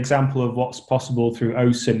really as an example of what's possible through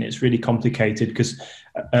OSINT, it's really complicated because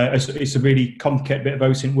it's a really complicated bit of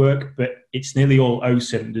OSINT work, but it's nearly all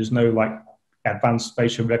OSINT. There's no like advanced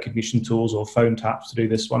facial recognition tools or phone taps to do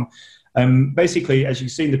this one. Basically, as you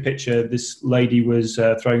can see in the picture, this lady was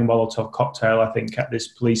throwing a Molotov cocktail, I think, at this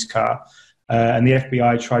police car, and the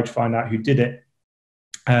FBI tried to find out who did it.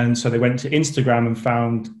 And so they went to Instagram and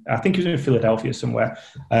found, I think it was in Philadelphia somewhere,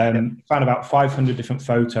 found about 500 different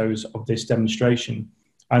photos of this demonstration.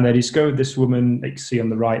 And they discovered this woman that you can see on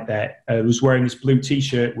the right there was wearing this blue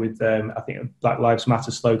T-shirt with, I think, a Black Lives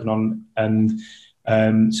Matter slogan on.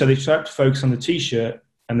 And so they started to focus on the T-shirt,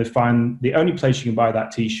 and they find the only place you can buy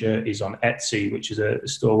that T-shirt is on Etsy, which is a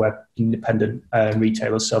store where independent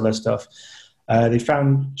retailers sell their stuff. They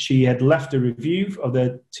found she had left a review of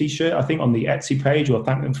the T-shirt, I think, on the Etsy page, or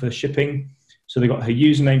thanked them for the shipping. So they got her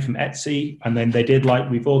username from Etsy, and then they did, like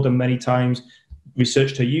we've all done many times,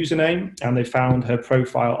 researched her username, and they found her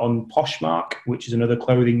profile on Poshmark, which is another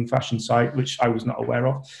clothing fashion site, which I was not aware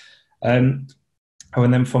of. And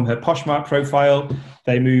then from her Poshmark profile,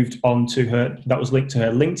 they moved on to her, that was linked to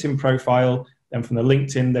her LinkedIn profile. Then from the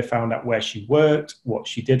LinkedIn, they found out where she worked, what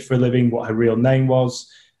she did for a living, what her real name was.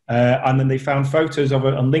 And then they found photos of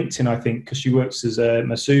her on LinkedIn, I think, because she works as a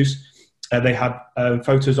masseuse. They had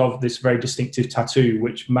photos of this very distinctive tattoo,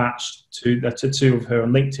 which matched to the tattoo of her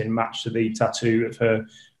on LinkedIn, matched to the tattoo of her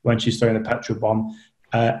when she's throwing the petrol bomb.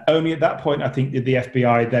 Only at that point, I think, did the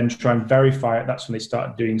FBI then try and verify it. That's when they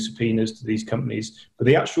started doing subpoenas to these companies. But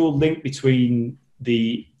the actual link between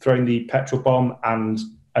the throwing the petrol bomb and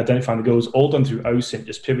identifying the girl was all done through OSINT,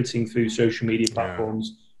 just pivoting through social media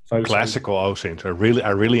platforms. Photos. Classical OSINT. I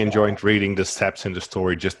really enjoyed reading the steps in the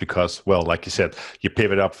story, just because, well, like you said, you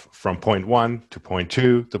pivot up from point 1 to point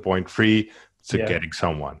 2 to point 3 to getting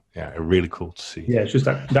someone. Yeah, really cool to see. Yeah, it's just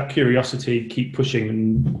that curiosity, keep pushing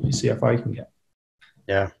and see how far you can get.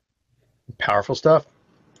 Yeah, powerful stuff.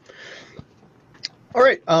 All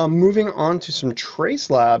right, moving on to some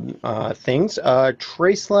TraceLab things.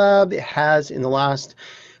 TraceLab has, in the last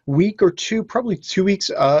week or two, probably 2 weeks,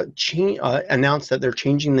 announced that they're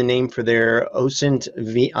changing the name for their OSINT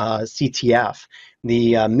CTF,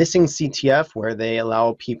 the missing CTF, where they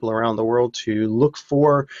allow people around the world to look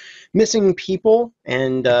for missing people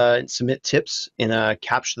and submit tips in a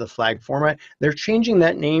capture the flag format. They're changing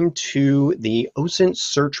that name to the OSINT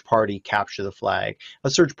Search Party Capture the Flag,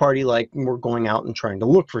 a search party like we're going out and trying to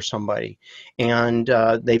look for somebody. And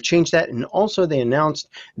they've changed that, and also they announced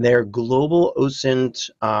their global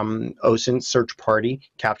OSINT Search Party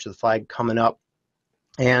Capture the Flag coming up.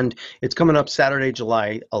 And it's coming up Saturday,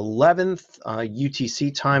 July 11th,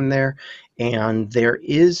 UTC time there. And there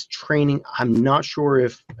is training. I'm not sure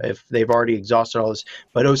if they've already exhausted all this,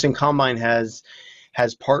 but OSINT Combine has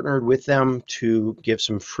partnered with them to give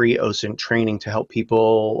some free OSINT training to help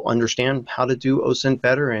people understand how to do OSINT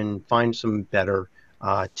better and find some better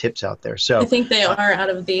tips out there. So I think they are out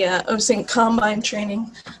of the OSINT Combine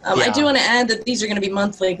training. I do want to add that these are going to be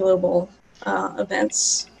monthly global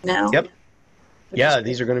events now. Yep. Yeah,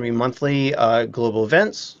 these are going to be monthly global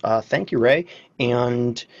events. Thank you, Rae.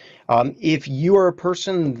 And if you are a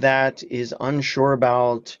person that is unsure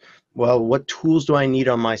about, well, what tools do I need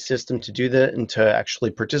on my system to do that and to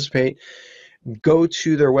actually participate, go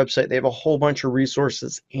to their website. They have a whole bunch of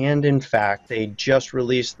resources. And in fact, they just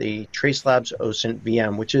released the TraceLabs OSINT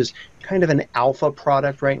VM, which is kind of an alpha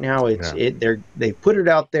product right now. They put it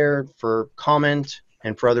out there for comment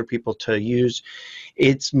and for other people to use.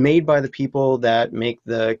 It's made by the people that make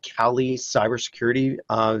the Kali cybersecurity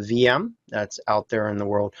VM that's out there in the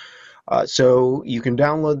world. So you can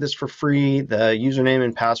download this for free. The username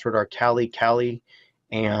and password are Kali,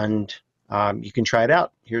 and you can try it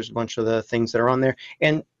out. Here's a bunch of the things that are on there.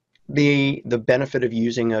 And the benefit of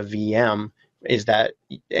using a VM is that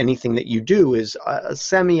anything that you do is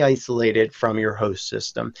semi-isolated from your host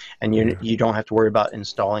system, and you don't have to worry about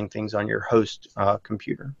installing things on your host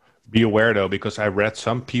computer. Be aware, though, because I read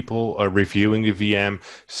some people reviewing the VM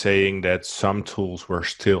saying that some tools were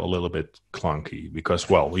still a little bit clunky because,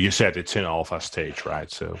 well, you said it's in alpha stage, right?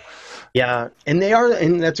 So, yeah, and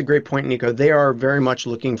that's a great point, Nico. They are very much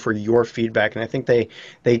looking for your feedback, and I think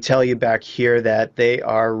they tell you back here that they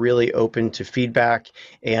are really open to feedback,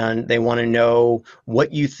 and they want to know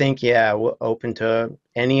what you think. Yeah, we're open to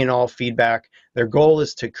any and all feedback. Their goal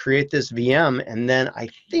is to create this VM, and then I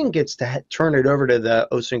think it's to turn it over to the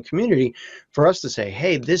OSINT community for us to say,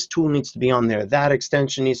 hey, this tool needs to be on there, that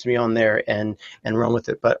extension needs to be on there, and run with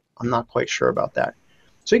it. But I'm not quite sure about that.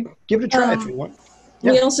 So give it a try if you want.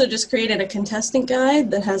 We also just created a contestant guide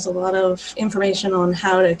that has a lot of information on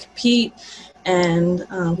how to compete and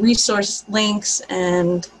resource links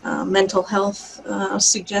and mental health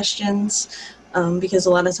suggestions, because a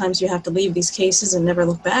lot of times you have to leave these cases and never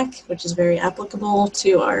look back, which is very applicable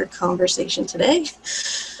to our conversation today.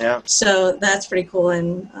 Yeah. So that's pretty cool,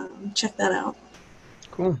 and check that out.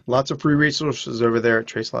 Cool. Lots of free resources over there at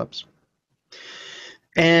Trace Labs.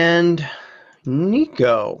 And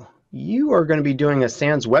Nico, you are going to be doing a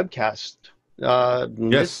SANS webcast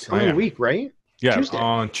this coming week, right? Yeah, Tuesday.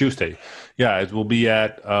 On Tuesday. Yeah, it will be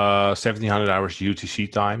at 1700 hours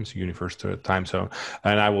UTC time, so Universal Time Zone,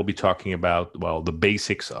 and I will be talking about, well, the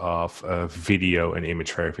basics of video and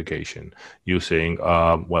image verification using,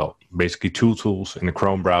 basically two tools in the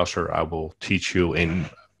Chrome browser. I will teach you in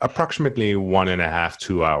approximately 1.5 to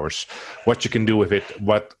 2 hours what you can do with it.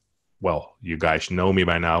 Well, you guys know me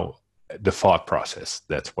by now. The thought process,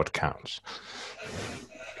 that's what counts.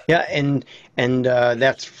 Yeah, and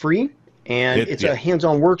that's free. And it's a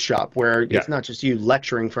hands-on workshop where it's not just you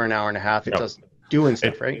lecturing for an hour and a half. It's us doing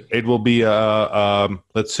stuff, right? It will be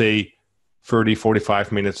let's say 30,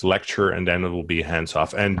 45 minutes lecture, and then it will be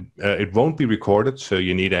hands-off. And it won't be recorded, so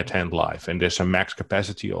you need to attend live. And there's a max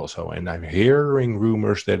capacity also. And I'm hearing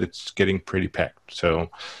rumors that it's getting pretty packed. So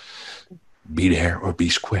be there or be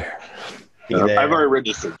square. I've already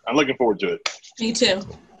registered. I'm looking forward to it. Me too.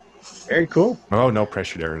 Very cool. Oh, no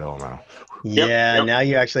pressure there at all now. Yeah, now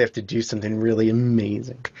you actually have to do something really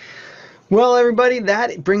amazing. Well, everybody,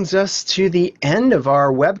 that brings us to the end of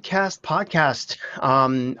our Webcast podcast.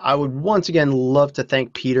 I would once again love to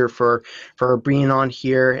thank Peter for being on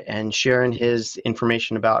here and sharing his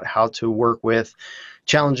information about how to work with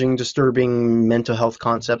challenging, disturbing mental health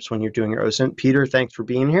concepts when you're doing your OSINT. Peter, thanks for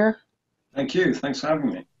being here. Thank you. Thanks for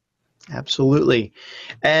having me. Absolutely.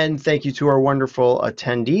 And thank you to our wonderful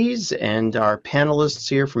attendees and our panelists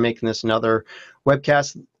here for making this another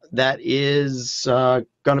webcast that is going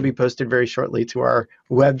to be posted very shortly to our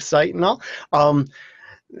website and all.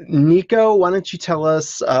 Nico, why don't you tell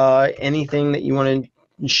us anything that you want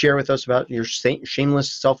to share with us about your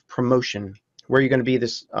shameless self-promotion? Where are you going to be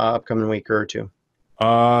this upcoming week or two?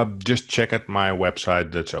 Just check out my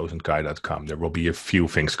website, that's osintguy.com. There will be a few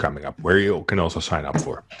things coming up where you can also sign up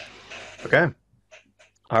for. Okay.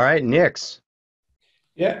 All right, Nix.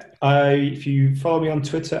 Yeah, if you follow me on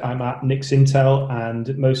Twitter, I'm at Nixintel,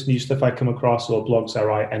 and most new stuff I come across or blogs I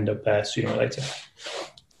write end up there sooner or later.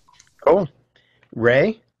 Cool.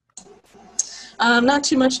 Rae? Not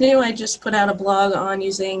too much new. I just put out a blog on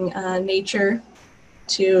using nature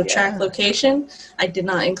to track location. I did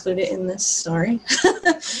not include it in this, sorry.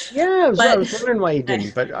 I was wondering why you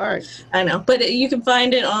didn't, but all right. I know, but you can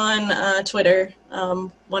find it on Twitter,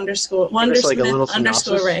 _Rae.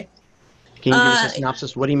 Can you give us a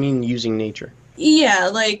synopsis? What do you mean using nature? Yeah,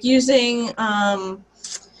 like using,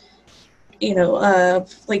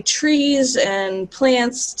 like trees and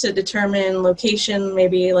plants to determine location,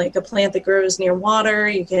 maybe like a plant that grows near water.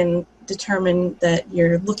 You can determine that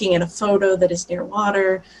you're looking at a photo that is near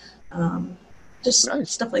water. Just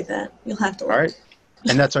stuff like that. You'll have to look. All right.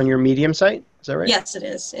 And that's on your Medium site? Is that right? Yes, it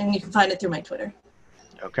is. And you can find it through my Twitter.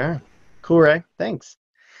 Okay. Cool, Rae. Thanks.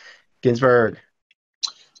 Ginsberg.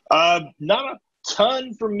 Not a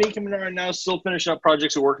ton from me coming out right now. Still finishing up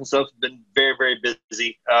projects at work and stuff. Been very, very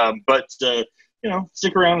busy. But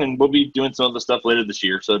stick around and we'll be doing some of the stuff later this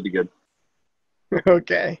year, so it'd be good.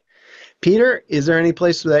 Okay. Peter, is there any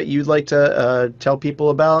place that you'd like to tell people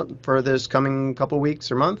about for this coming couple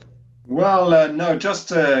weeks or month? Well, no, just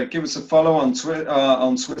give us a follow on Twitter,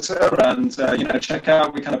 and check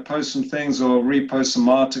out. We kind of post some things or repost some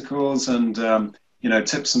articles and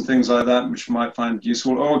tips and things like that, which you might find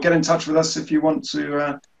useful. Or get in touch with us if you want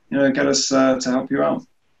to, get us to help you out.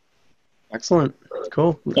 Excellent.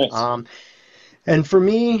 Cool. Nice. And for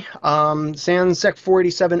me, SANS Sec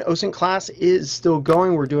 487 OSINT class is still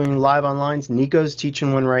going. We're doing live online. Nico's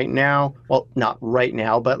teaching one right now. Well, not right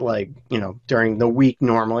now, but during the week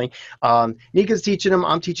normally. Nico's teaching them.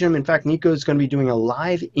 I'm teaching them. In fact, Nico's going to be doing a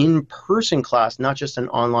live in-person class, not just an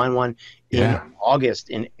online one, in August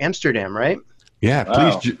in Amsterdam, right? Yeah,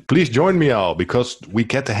 Wow. please join me all, because we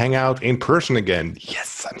get to hang out in person again.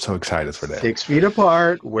 Yes, I'm so excited for that. 6 feet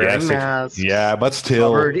apart, wearing masks. Yeah, but still.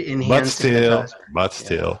 Covered in hand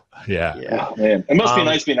sanitizer. Yeah. Oh, man. It must be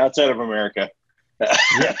nice being outside of America.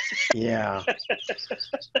 Yeah.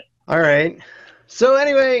 All right. So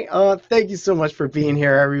anyway, thank you so much for being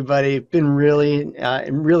here, everybody. Been really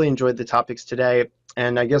enjoyed the topics today.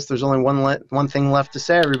 And I guess there's only one thing left to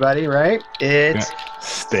say, everybody, right? It's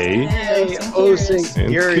stay OSINT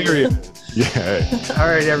curious. Yeah. All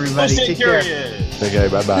right, everybody. OSINT Take care. curious. Okay,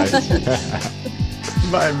 bye-bye.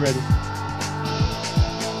 Bye, everybody.